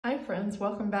Hi friends,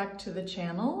 welcome back to the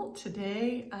channel.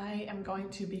 Today I am going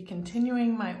to be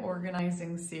continuing my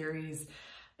organizing series.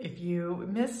 If you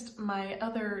missed my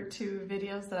other two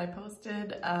videos that I posted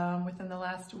within the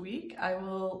last week, I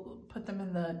will put them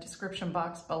in the description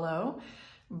box below.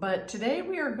 But today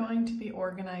we are going to be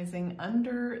organizing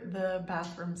under the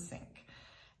bathroom sink.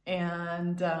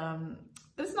 And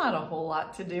there's not a whole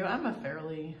lot to do. I'm a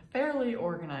fairly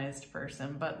organized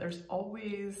person, but there's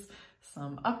always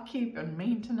some upkeep and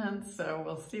maintenance, so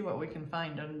we'll see what we can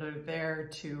find under there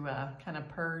to kind of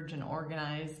purge and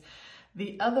organize.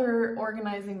 The other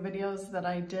organizing videos that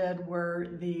I did were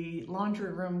the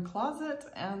laundry room closet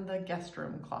and the guest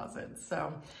room closet.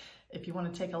 So if you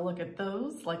want to take a look at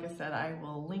those, like I said, I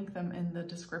will link them in the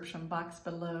description box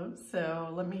below.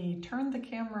 So let me turn the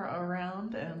camera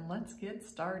around and let's get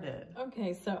started.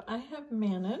 Okay, so I have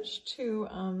managed to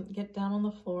get down on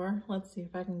the floor. Let's see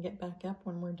if I can get back up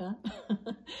when we're done.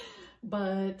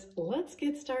 But let's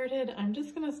get started. I'm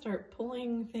just gonna start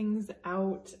pulling things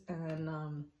out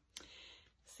and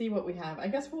see what we have. I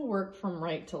guess we'll work from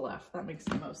right to left. That makes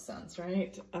the most sense,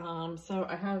 right? So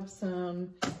I have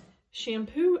some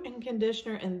shampoo and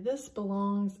conditioner, and this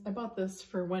belongs, I bought this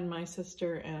for when my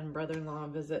sister and brother-in-law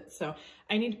visit, so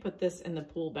I need to put this in the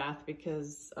pool bath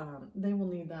because they will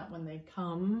need that when they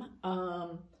come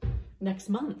next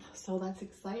month, so that's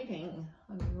exciting.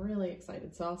 I'm really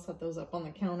excited, so I'll set those up on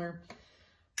the counter.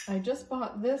 I just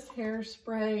bought this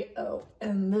hairspray, oh,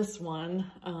 and this one,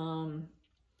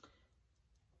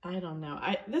 I don't know,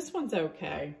 this one's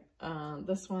okay.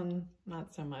 This one,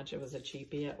 not so much. It was a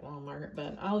cheapie at Walmart,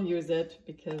 but I'll use it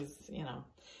because, you know,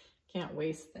 can't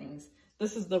waste things.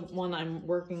 This is the one I'm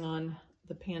working on,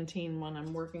 the Pantene one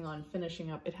I'm working on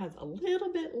finishing up. It has a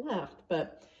little bit left,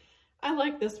 but I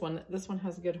like this one. This one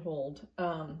has a good hold.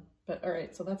 But all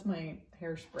right, so that's my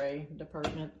hairspray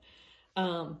department.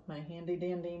 My handy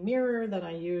dandy mirror that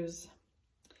I use,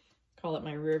 call it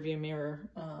my rear view mirror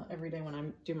every day when I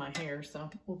do my hair, so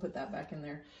we'll put that back in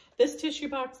there. This tissue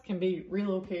box can be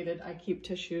relocated. I keep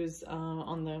tissues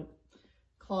on the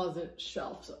closet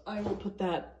shelf, so I will put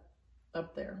that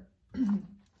up there.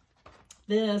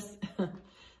 This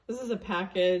is a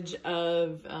package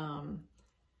of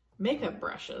makeup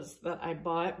brushes that I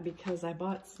bought because I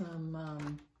bought some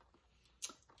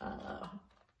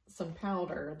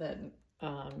powder that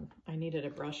I needed a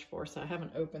brush for, so I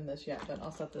haven't opened this yet, but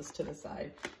I'll set this to the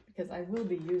side because I will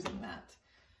be using that.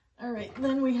 All right,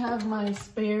 then we have my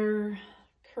spare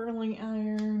curling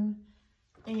iron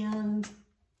and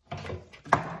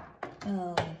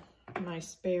my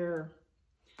spare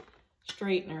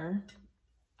straightener.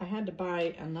 I had to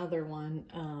buy another one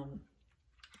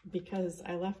because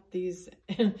I left these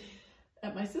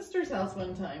at my sister's house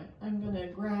one time. I'm gonna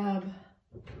grab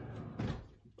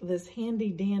this handy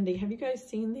dandy. Have you guys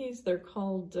seen these? They're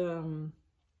called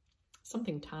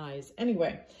something ties.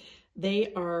 Anyway,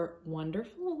 they are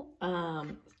wonderful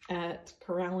at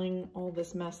corralling all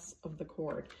this mess of the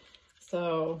cord.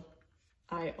 So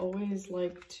I always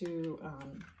like to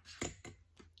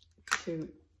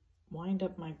wind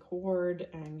up my cord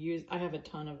and use, I have a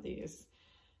ton of these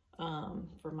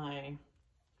for my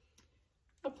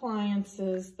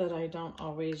appliances that I don't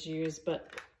always use, but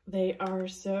they are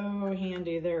so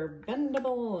handy. They're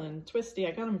bendable and twisty.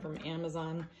 I got them from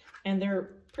Amazon and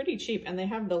they're pretty cheap, and they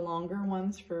have the longer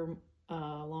ones for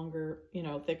longer, you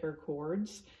know, thicker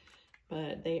cords,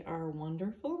 but they are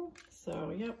wonderful.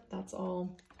 So yep, that's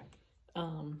all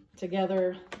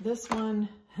together. This one,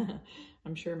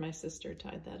 I'm sure my sister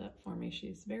tied that up for me.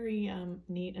 She's very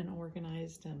neat and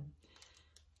organized, and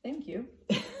thank you.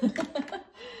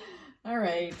 All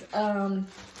right, and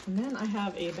then I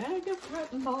have a bag of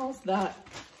cotton balls that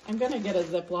I'm gonna get a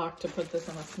Ziploc to put this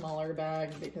in a smaller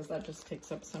bag because that just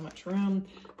takes up so much room.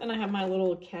 Then I have my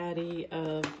little caddy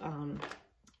of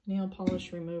nail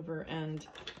polish remover and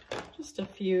just a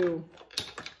few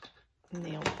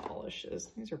nail polishes.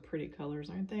 These are pretty colors,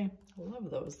 aren't they? I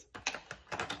love those.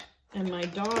 And my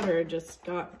daughter just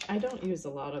got, I don't use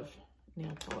a lot of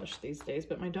nail polish these days,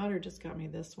 but my daughter just got me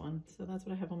this one. So that's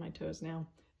what I have on my toes now.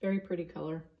 Very pretty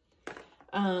color.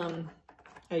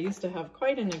 I used to have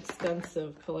quite an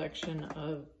extensive collection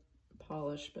of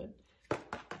polish, but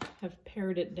have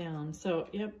pared it down. So,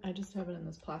 yep, I just have it in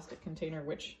this plastic container,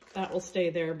 which that will stay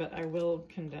there, but I will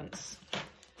condense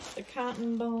the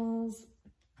cotton balls.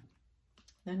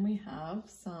 Then we have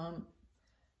some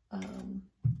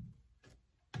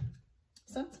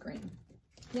sunscreen.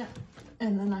 Yeah,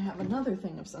 and then I have another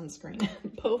thing of sunscreen,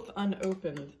 both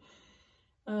unopened.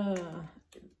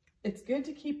 It's good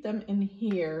to keep them in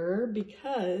here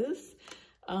because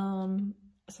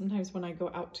sometimes when I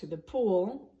go out to the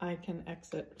pool, I can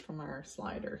exit from our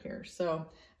slider here. So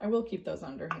I will keep those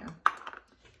under here.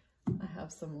 I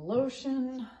have some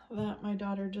lotion that my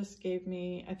daughter just gave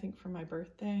me, I think for my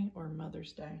birthday or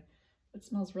Mother's Day. It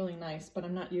smells really nice, but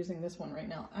I'm not using this one right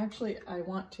now. Actually, I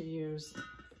want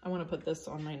to put this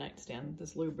on my nightstand,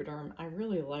 this Lubriderm. I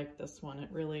really like this one. It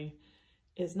really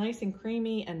is nice and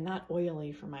creamy and not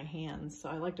oily for my hands. So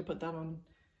I like to put that on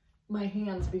my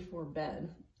hands before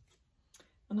bed.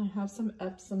 And I have some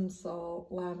Epsom salt,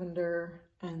 lavender,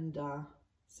 and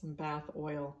some bath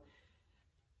oil,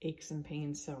 aches and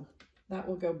pains. So that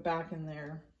will go back in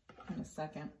there in a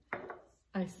second.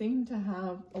 I seem to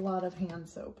have a lot of hand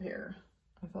soap here.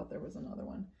 I thought there was another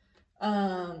one.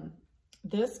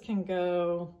 This can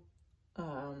go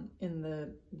in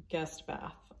the guest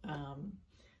bath.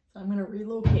 So I'm gonna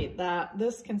relocate that.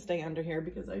 This can stay under here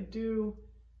because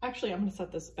actually I'm gonna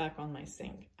set this back on my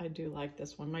sink. I do like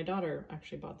this one. My daughter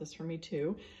actually bought this for me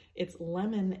too. It's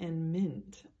lemon and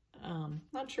mint.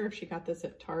 Not sure if she got this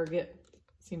at Target.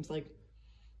 Seems like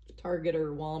Target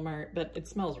or Walmart, but it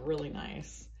smells really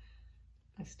nice.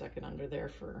 I stuck it under there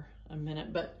for a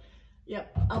minute, but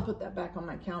yep, I'll put that back on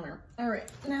my counter. All right,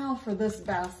 now for this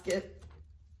basket.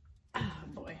 Oh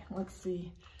boy, let's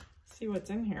see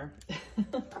what's in here.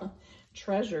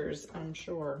 Treasures, I'm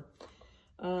sure.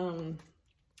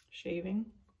 Shaving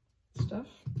stuff.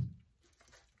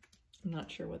 I'm not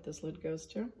sure what this lid goes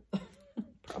to.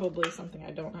 Probably something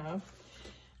I don't have.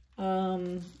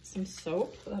 Some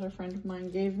soap that a friend of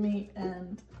mine gave me,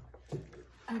 and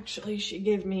actually she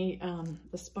gave me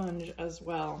the sponge as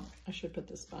well. I should put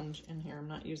the sponge in here. I'm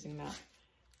not using that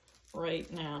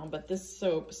right now, but this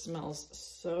soap smells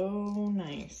so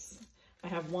nice. I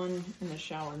have one in the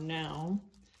shower now,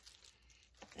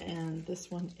 and this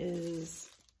one is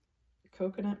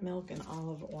coconut milk and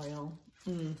olive oil.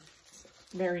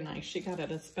 Very nice. She got it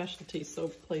at a specialty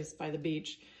soap place by the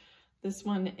beach. This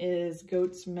one is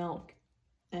goat's milk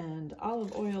and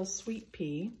olive oil sweet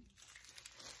pea.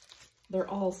 They're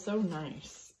all so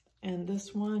nice. And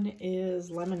this one is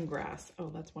lemongrass.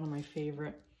 Oh, that's one of my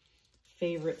favorite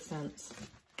scents.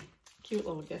 Cute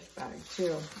little gift bag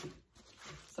too.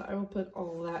 So I will put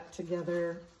all that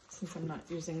together since I'm not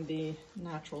using the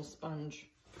natural sponge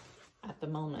at the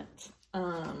moment.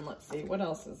 Let's see, what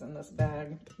else is in this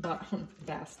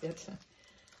basket?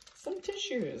 Some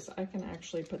tissues. I can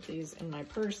actually put these in my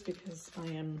purse because I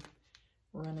am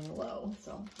running low.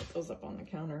 So I'll put those up on the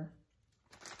counter.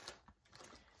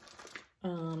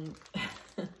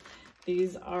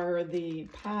 These are the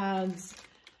pads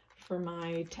for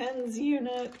my TENS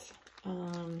unit.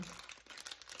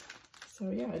 So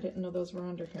yeah, I didn't know those were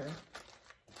under here.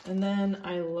 And then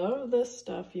I love this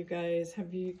stuff, you guys.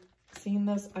 Have you seen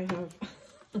this? I have,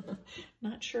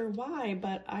 not sure why,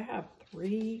 but I have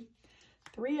three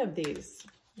of these.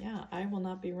 Yeah, I will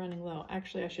not be running low.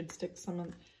 Actually, I should stick some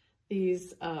of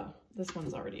these, this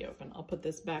one's already open. I'll put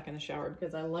this back in the shower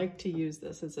because I like to use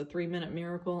this. It's a 3-minute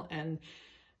miracle. And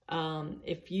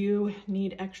if you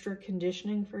need extra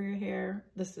conditioning for your hair,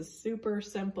 this is super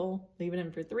simple. Leave it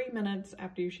in for 3 minutes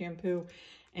after you shampoo.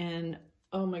 And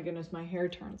oh my goodness, my hair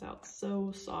turns out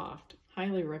so soft.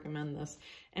 Highly recommend this.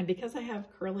 And because I have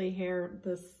curly hair,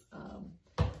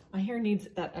 my hair needs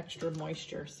that extra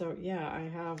moisture. So yeah,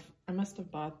 I must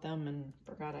have bought them and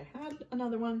forgot I had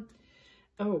another one.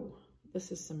 Oh,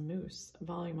 this is some mousse,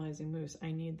 volumizing mousse.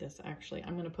 I need this actually.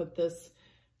 I'm gonna put this,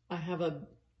 I have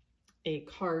a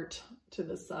cart to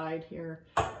the side here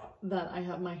that I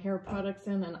have my hair products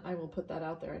in, and I will put that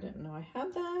out there. I didn't know I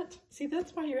had that. See,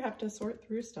 that's why you have to sort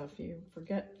through stuff. You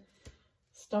forget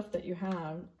stuff that you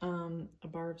have. A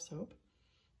bar of soap.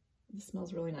 This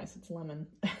smells really nice. It's lemon.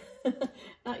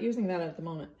 Not using that at the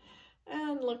moment.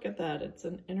 And look at that. It's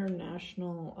an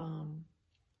international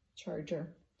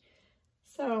charger.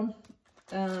 So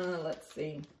let's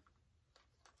see.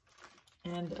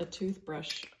 And a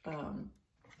toothbrush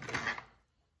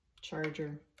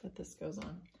charger that this goes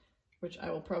on, which I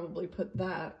will probably put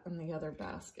that in the other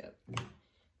basket.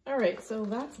 All right, so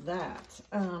that's that.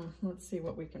 Let's see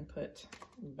what we can put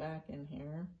back in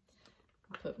here.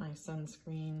 I'll put my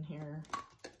sunscreen here.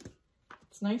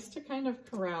 It's nice to kind of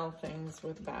corral things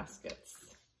with baskets.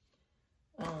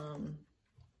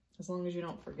 As long as you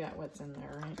don't forget what's in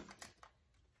there, right?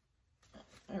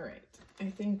 All right, I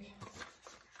think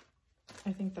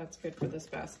that's good for this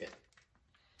basket.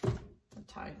 The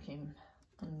tie came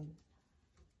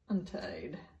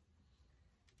untied.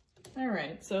 All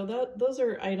right, so those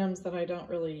are items that I don't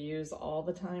really use all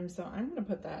the time, so I'm gonna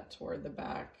put that toward the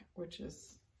back, which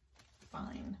is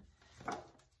fine.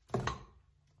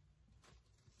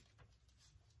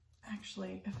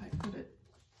 Actually, if I put it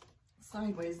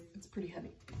sideways, it's pretty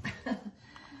heavy.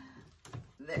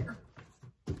 There.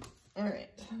 All right,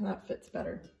 that fits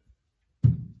better.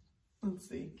 Let's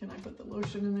see, can I put the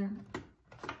lotion in there?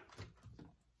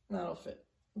 That'll fit,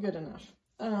 good enough.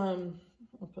 I'll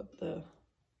put the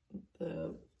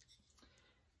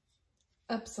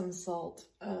Epsom salt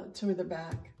to the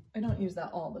back. I don't use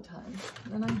that all the time.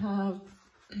 Then I have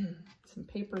some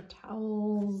paper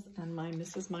towels and my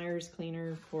Mrs. Meyer's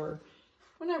cleaner for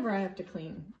whenever I have to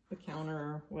clean the counter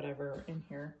or whatever in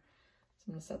here. So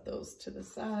I'm gonna set those to the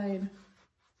side.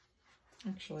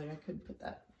 Actually, I could put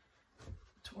that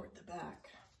toward the back.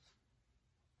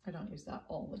 I don't use that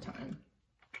all the time.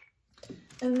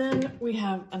 And then we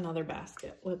have another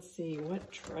basket. Let's see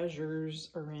what treasures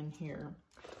are in here.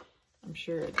 I'm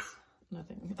sure it's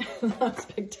nothing not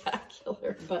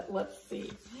spectacular, but let's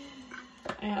see.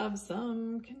 I have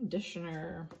some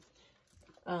conditioner.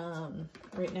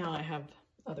 Right now I have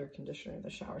other conditioner in the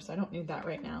shower, so I don't need that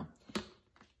right now.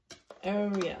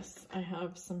 Oh yes, I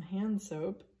have some hand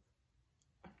soap.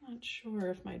 I'm not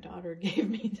sure if my daughter gave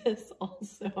me this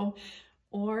also,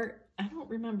 or I don't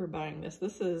remember buying this.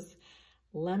 This is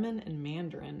lemon and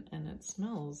mandarin, and it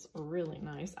smells really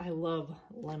nice. I love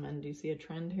lemon. Do you see a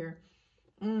trend here?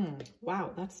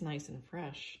 Wow, that's nice and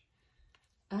fresh.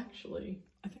 Actually,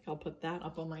 I think I'll put that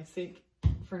up on my sink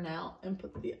for now and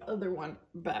put the other one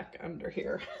back under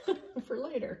here for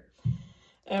later.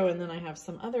 Oh, and then I have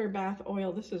some other bath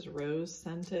oil. This is rose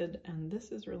scented, and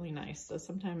this is really nice. So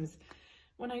sometimes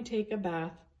when I take a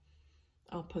bath,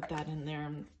 I'll put that in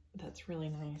there. That's really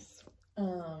nice.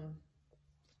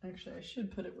 Actually, I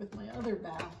should put it with my other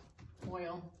bath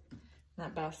oil in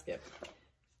that basket.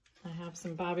 I have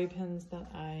some bobby pins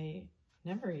that I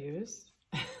never use.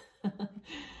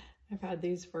 I've had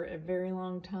these for a very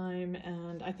long time,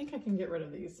 and I think I can get rid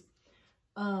of these.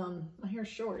 My hair's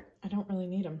short. I don't really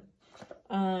need them.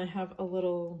 I have a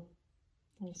little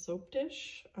soap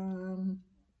dish.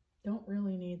 Don't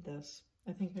really need this.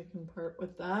 I think I can part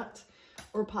with that,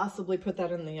 or possibly put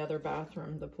that in the other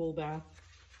bathroom, the pool bath.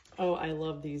 Oh, I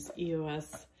love these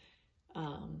EOS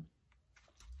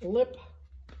lip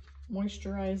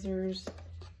moisturizers.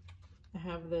 I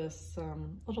have this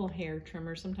little hair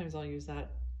trimmer. Sometimes I'll use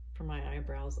that for my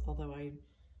eyebrows, although I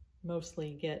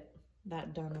mostly get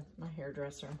that done with my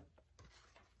hairdresser.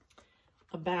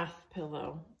 A bath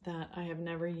pillow that I have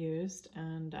never used,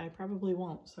 and I probably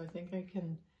won't, so I think I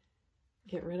can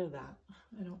get rid of that.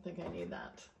 I don't think I need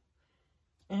that.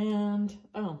 And,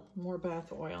 oh, more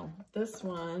bath oil. This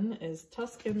one is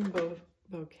Tuscan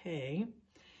Bouquet.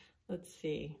 Let's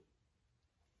see.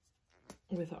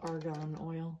 With argan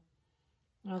oil.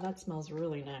 Oh, that smells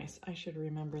really nice. I should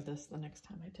remember this the next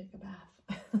time I take a bath.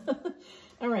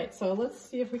 All right, so let's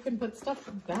see if we can put stuff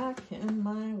back in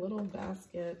my little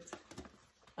basket.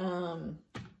 I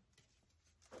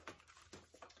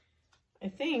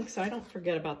think, so I don't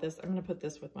forget about this, I'm gonna put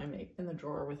this with my in the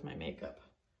drawer with my makeup.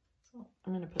 So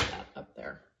I'm gonna put that up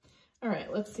there. All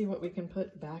right, let's see what we can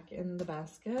put back in the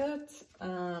basket.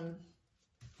 I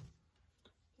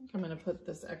think I'm gonna put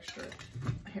this extra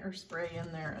hairspray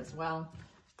in there as well.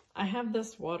 I have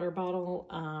this water bottle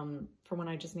for when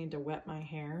I just need to wet my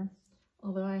hair,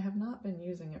 although I have not been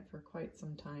using it for quite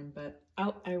some time, but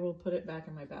I will put it back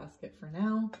in my basket for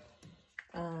now.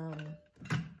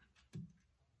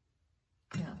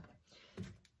 Yeah.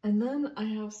 And then I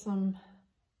have some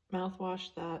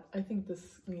mouthwash that I think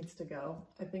this needs to go.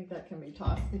 I think that can be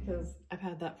tossed because I've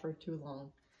had that for too long.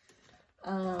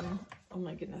 Oh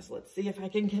my goodness, let's see if I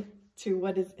can get to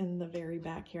what is in the very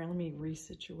back here. Let me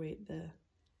resituate the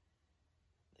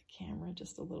camera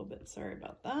just a little bit. Sorry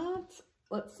about that.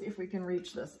 Let's see if we can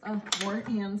reach this. Oh, more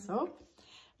hand soap.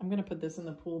 I'm gonna put this in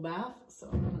the pool bath, so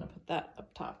I'm gonna put that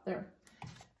up top there.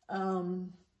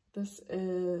 This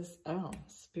is, oh,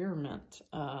 spearmint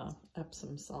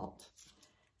Epsom salt.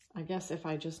 I guess if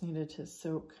I just needed to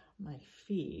soak my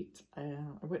feet, I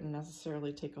wouldn't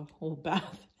necessarily take a whole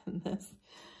bath in this.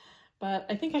 But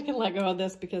I think I can let go of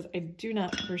this because I do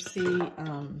not foresee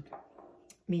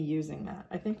me using that.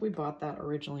 I think we bought that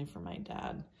originally for my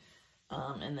dad,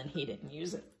 and then he didn't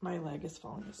use it. My leg is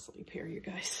falling asleep here, you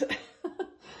guys.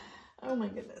 Oh my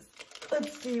goodness.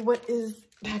 Let's see what is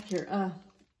back here.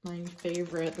 My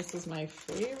favorite, this is my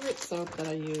favorite soap that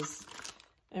I use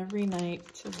every night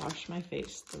to wash my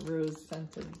face. The Rose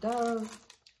Scented Dove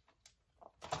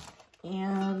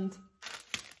and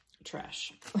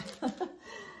trash.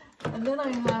 And then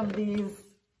I have these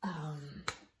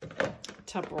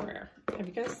Tupperware. Have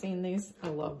you guys seen these? I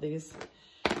love these.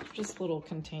 They're just little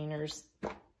containers.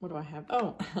 What do I have?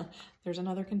 Oh, there's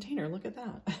another container. Look at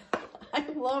that. I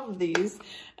love these,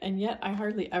 and yet I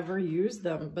hardly ever use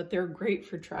them, but they're great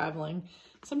for traveling.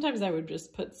 Sometimes I would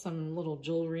just put some little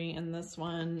jewelry in this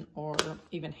one, or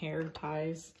even hair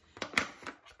ties.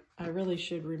 I really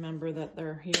should remember that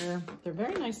they're here. They're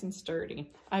very nice and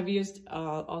sturdy. I've used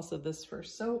also this for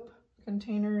soap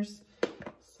containers.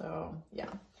 So yeah.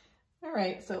 All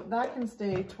right, so that can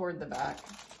stay toward the back.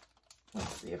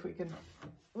 Let's see if we can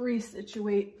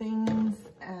resituate things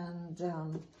and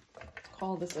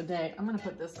call this a day. I'm gonna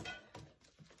put this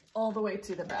all the way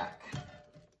to the back.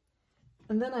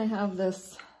 And then I have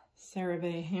this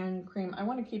CeraVe hand cream. I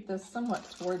want to keep this somewhat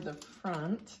toward the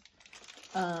front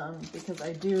because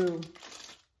I do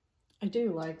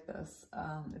like this.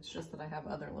 It's just that I have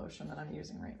other lotion that I'm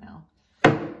using right now.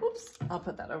 Oops, I'll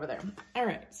put that over there. All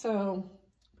right, so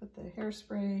put the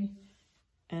hairspray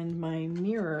and my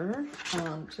mirror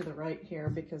to the right here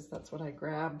because that's what I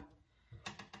grab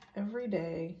every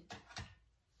day.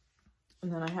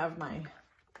 And then I have my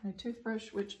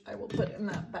toothbrush, which I will put in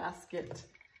that basket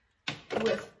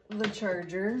with the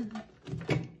charger.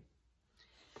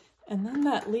 And then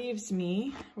that leaves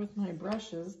me with my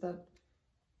brushes that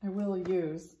I will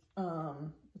use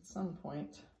at some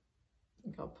point. I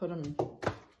think I'll put them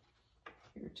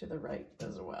here to the right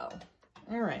as well.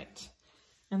 All right.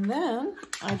 And then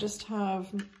I just have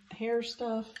hair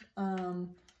stuff,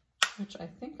 which I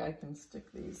think I can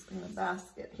stick these in the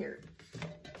basket here.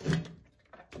 I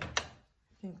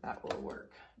think that will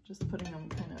work. Just putting them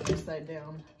kind of upside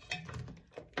down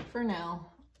for now.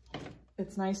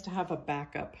 It's nice to have a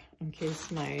backup in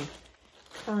case my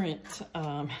current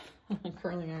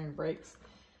curling iron breaks.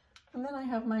 And then I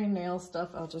have my nail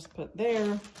stuff I'll just put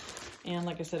there. And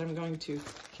like I said, I'm going to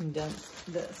condense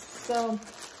this. So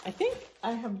I think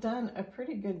I have done a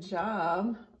pretty good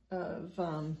job of,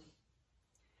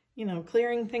 you know,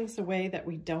 clearing things away that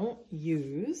we don't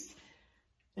use.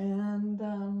 And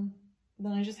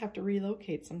then I just have to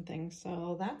relocate some things.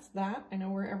 So that's that. I know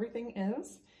where everything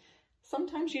is.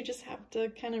 Sometimes you just have to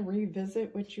kind of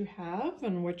revisit what you have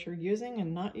and what you're using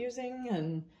and not using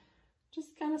and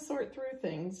just kind of sort through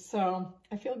things. So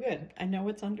I feel good. I know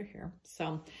what's under here.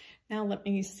 So now let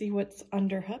me see what's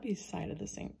under hubby's side of the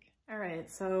sink. All right,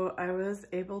 so I was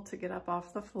able to get up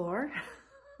off the floor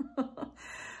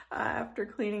after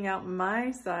cleaning out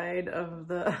my side of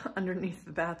the underneath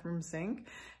the bathroom sink.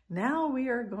 Now we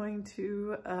are going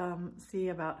to see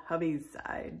about hubby's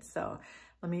side. So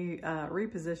let me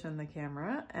reposition the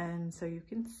camera and so you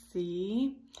can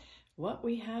see what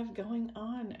we have going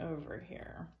on over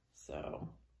here. So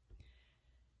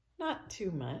not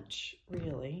too much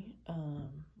really.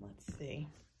 Let's see.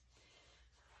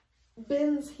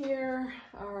 Bins here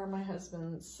are my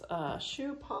husband's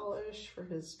shoe polish for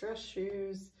his dress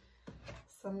shoes,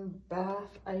 some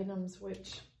bath items,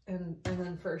 and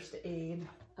then first aid,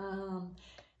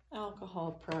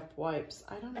 alcohol prep wipes.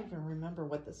 I don't even remember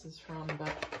what this is from,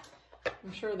 but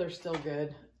I'm sure they're still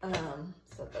good.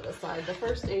 Set that aside. The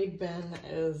first aid bin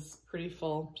is pretty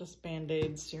full, just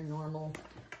Band-Aids, your normal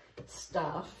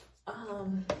stuff.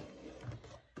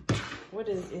 What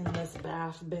is in this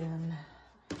bath bin?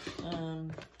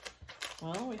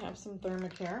 Well, we have some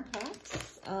Thermacare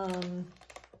packs.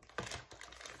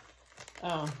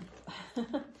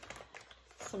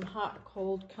 Some hot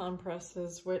cold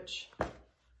compresses, which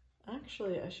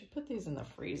actually I should put these in the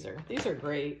freezer. These are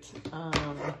great,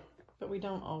 but we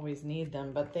don't always need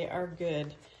them, but they are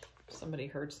good if somebody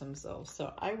hurts themselves.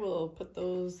 So I will put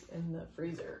those in the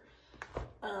freezer.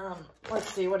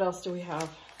 Let's see, what else do we have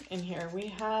in here? We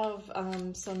have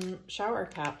some shower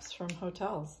caps from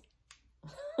hotels.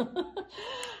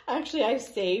 Actually, I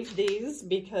saved these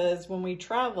because when we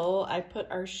travel, I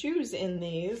put our shoes in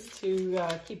these to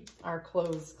keep our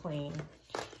clothes clean.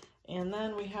 And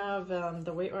then we have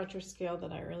the Weight Watcher scale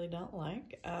that I really don't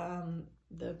like.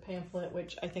 The pamphlet,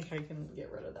 which I think I can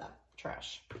get rid of that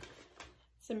trash.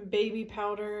 Some baby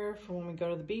powder for when we go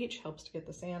to the beach, helps to get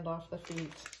the sand off the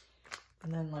feet.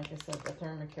 And then, like I said, the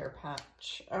Thermacare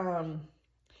patch,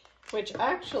 which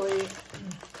actually,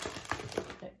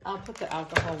 I'll put the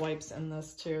alcohol wipes in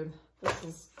this too. This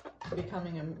is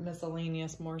becoming a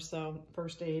miscellaneous, more so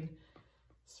first aid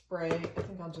spray. I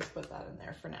think I'll just put that in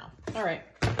there for now. All right,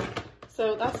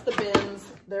 so that's the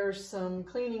bins. There's some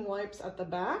cleaning wipes at the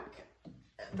back.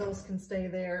 Those can stay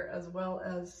there, as well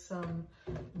as some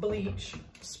bleach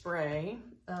spray.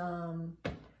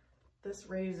 This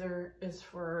razor is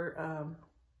for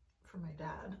my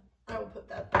dad. I will put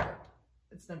that there.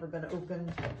 It's never been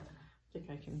opened. I think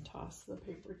I can toss the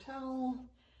paper towel.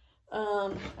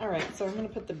 All right, so I'm gonna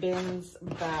put the bins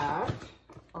back.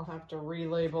 I'll have to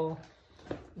relabel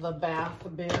the bath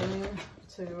bin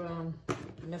to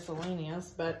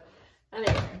miscellaneous, but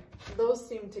Anyway, those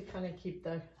seem to kind of keep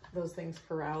those things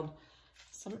corralled.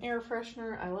 Some air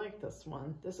freshener. I like this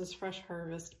one. This is Fresh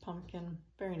Harvest Pumpkin.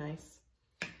 Very nice.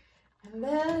 And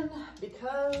then,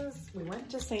 because we went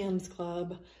to Sam's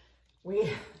Club,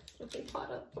 we bought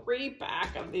a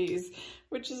 3-pack of these,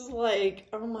 which is like,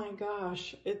 oh my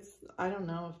gosh, it's, I don't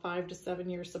know, a 5 to 7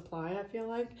 year supply, I feel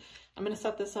like. I'm going to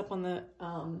set this up on the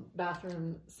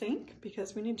bathroom sink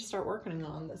because we need to start working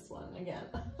on this one again.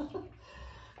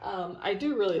 I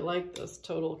do really like this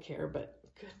Total Care, but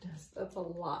goodness, that's a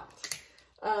lot.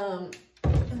 And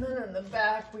then in the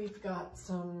back, we've got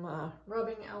some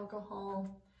rubbing alcohol,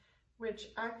 which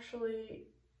actually,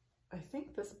 I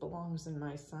think this belongs in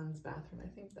my son's bathroom. I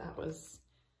think that was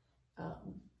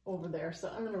over there, so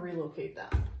I'm going to relocate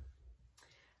that.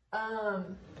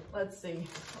 Let's see.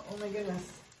 Oh my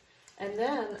goodness. And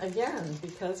then again,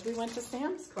 because we went to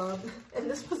Sam's Club, and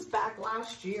this was back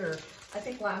last year, I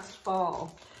think last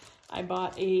fall, I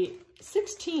bought a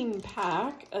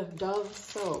 16-pack of Dove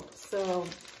soap. So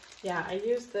yeah, I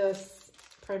use this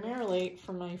primarily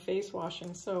for my face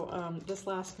washing, so this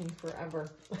lasts me forever.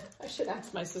 I should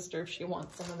ask my sister if she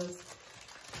wants some of this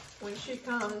when she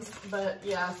comes. But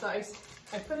yeah, so I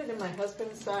put it in my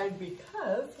husband's side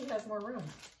because he has more room.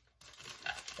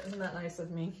 Isn't that nice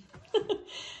of me?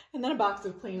 And then a box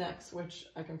of Kleenex, which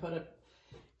I can put it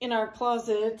in our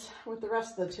closet with the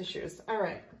rest of the tissues. All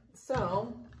right,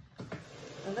 so,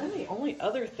 and then the only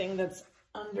other thing that's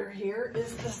under here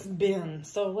is this bin.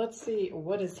 So let's see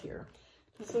what is here.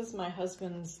 This is my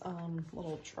husband's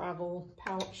little travel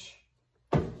pouch.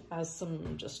 Has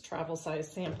some just travel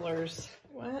size samplers.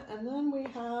 And then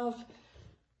we have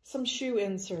some shoe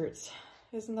inserts.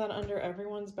 Isn't that under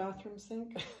everyone's bathroom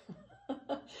sink?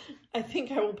 I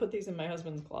think I will put these in my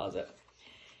husband's closet.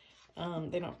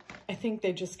 They don't, I think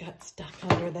they just got stuck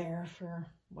under there for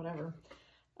whatever.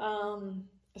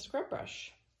 A scrub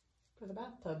brush for the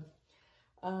bathtub.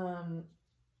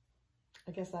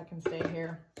 I guess that can stay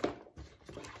here.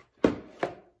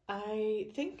 I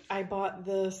think I bought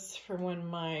this for when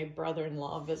my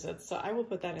brother-in-law visits, so I will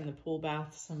put that in the pool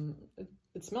bath.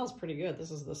 It smells pretty good.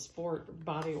 This is the Sport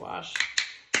body wash.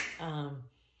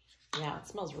 Yeah, it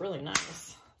smells really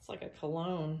nice. It's like a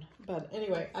cologne. But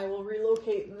anyway, I will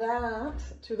relocate that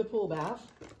to the pool bath.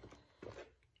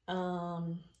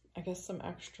 I guess some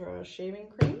extra shaving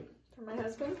cream for my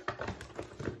husband.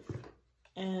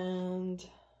 And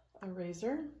a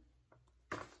razor.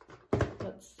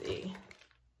 Let's see.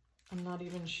 I'm not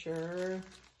even sure.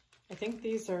 I think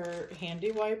these are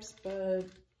handy wipes, but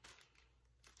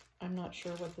I'm not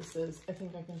sure what this is. I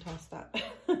think I can toss that.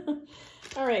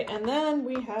 All right, and then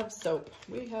we have soap.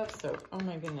 We have soap. Oh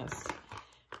my goodness.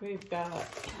 We've got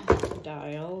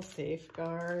Dial,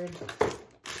 Safeguard.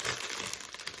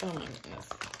 Oh my goodness.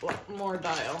 More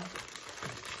Dial.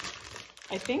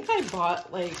 I think I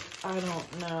bought like, I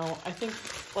don't know, I think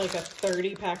like a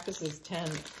 30 pack. This is 10,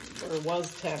 or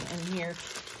was 10 in here.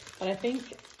 But I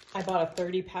think I bought a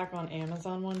 30 pack on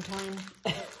Amazon one time.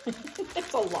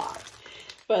 It's a lot.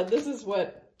 But this is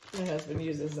what my husband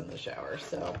uses in the shower,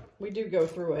 so we do go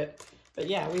through it. But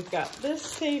yeah, we've got this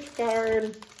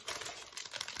Safeguard,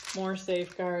 more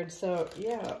Safeguard. So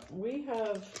yeah, we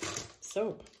have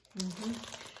soap.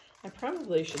 I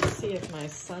probably should see if my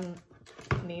son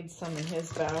needs some in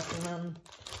his bath, and then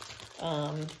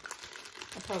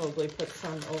I'll probably put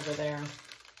some over there.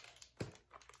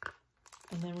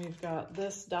 And then we've got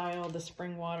this Dial, the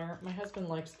spring water. My husband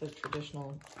likes the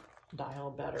traditional Dial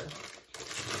better.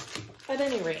 At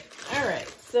any rate, all right,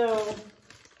 so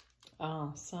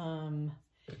some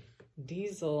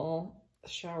Diesel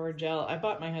shower gel. I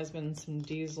bought my husband some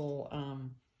Diesel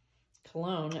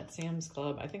cologne at Sam's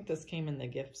Club. I think this came in the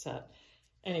gift set.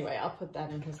 Anyway, I'll put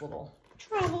that in his little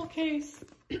travel case.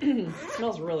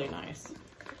 Smells really nice.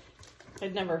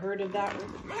 I'd never heard of that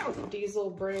Diesel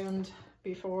brand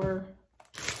before.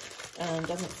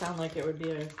 Doesn't sound like it would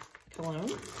be a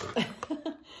cologne.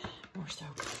 More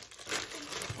soap.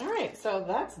 All right, so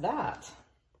that's that.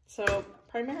 So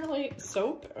primarily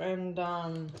soap and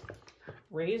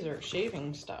razor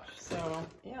shaving stuff. So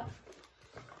yeah,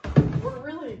 we're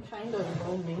really kind of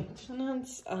low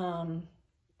maintenance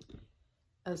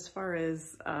as far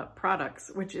as products,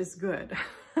 which is good.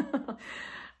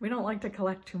 We don't like to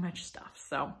collect too much stuff.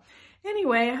 So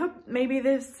anyway, I hope maybe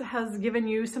this has given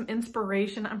you some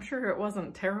inspiration. I'm sure it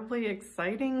wasn't terribly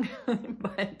exciting,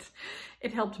 but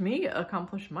it helped me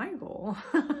accomplish my goal.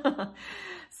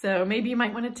 So maybe you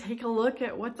might want to take a look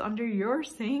at what's under your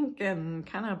sink and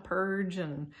kind of purge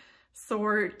and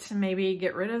sort, maybe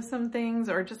get rid of some things,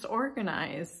 or just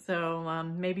organize. So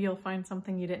maybe you'll find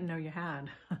something you didn't know you had.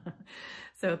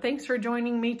 So thanks for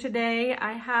joining me today.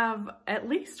 I have at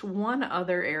least one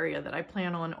other area that I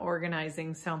plan on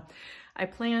organizing. So I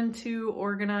plan to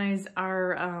organize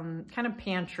our kind of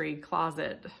pantry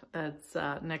closet that's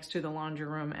next to the laundry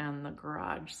room and the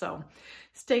garage. So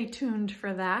stay tuned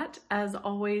for that. As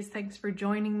always, thanks for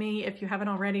joining me. If you haven't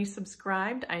already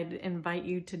subscribed, I'd invite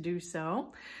you to do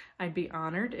so. I'd be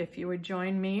honored if you would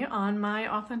join me on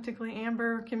my Authentically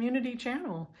Amber community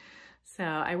channel. So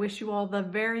I wish you all the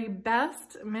very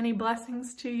best. Many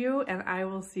blessings to you, and I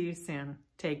will see you soon.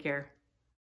 Take care.